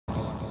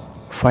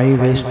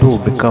5 ways to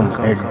become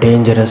a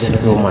dangerous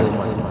human.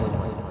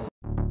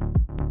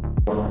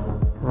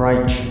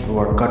 Write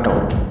your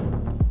cutout.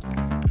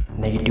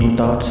 Negative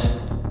thoughts,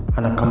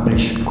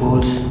 unaccomplished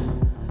goals,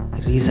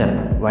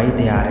 reason why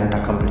they aren't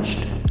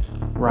accomplished.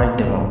 Write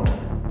them out.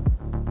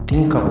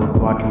 Think about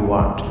what you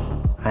want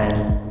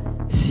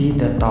and see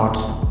the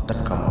thoughts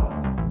that come up.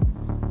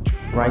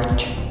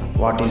 Write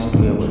what is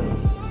doable.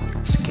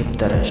 Skip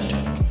the rest.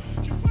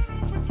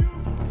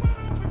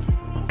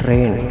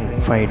 Train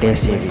 5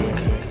 days a week.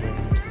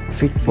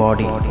 Fit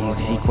body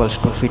is equals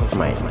to fit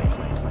mind.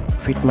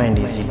 Fit mind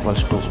is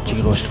equals to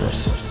zero stress.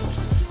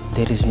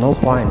 There is no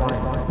point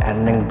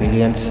earning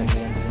billions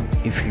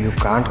if you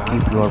can't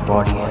keep your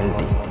body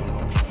healthy.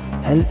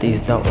 Health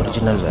is the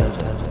original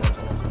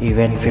wealth.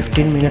 Even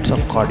 15 minutes of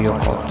cardio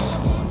counts.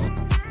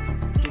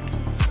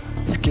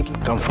 Skip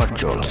comfort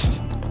zones.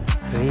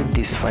 Read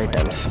this 5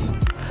 times.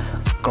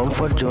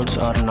 Comfort zones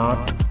are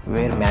not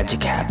where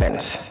magic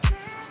happens.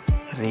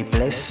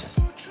 Replace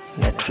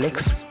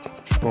Netflix,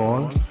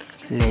 porn,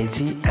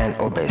 lazy and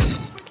obese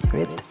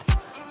with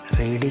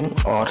reading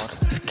or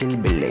skill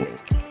building,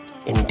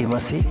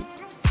 intimacy,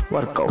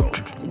 workout.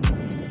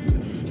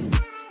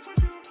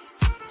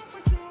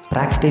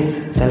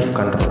 Practice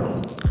self-control.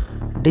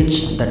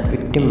 Ditch that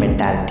victim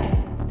mentality.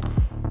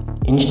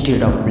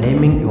 Instead of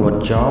blaming your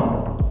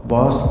job,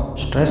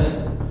 boss,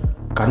 stress,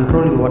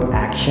 control your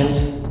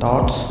actions,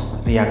 thoughts,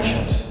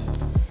 reactions.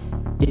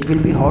 It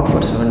will be hard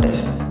for 7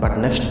 days, but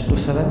next to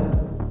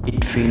 7,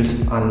 it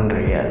feels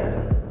unreal.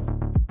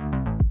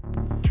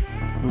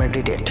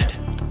 Meditate.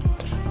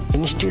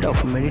 Instead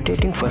of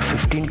meditating for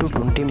 15 to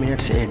 20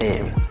 minutes a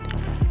day,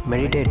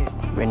 meditate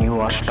when you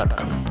are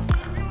stuck.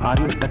 Are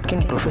you stuck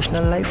in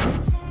professional life?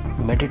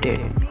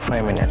 Meditate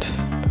 5 minutes.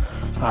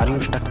 Are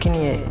you stuck in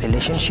a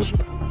relationship?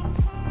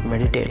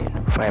 Meditate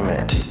 5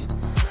 minutes.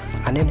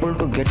 Unable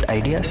to get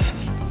ideas?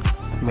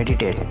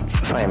 Meditate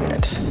 5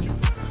 minutes.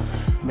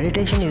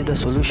 Meditation is the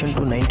solution to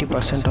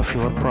 90% of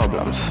your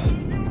problems.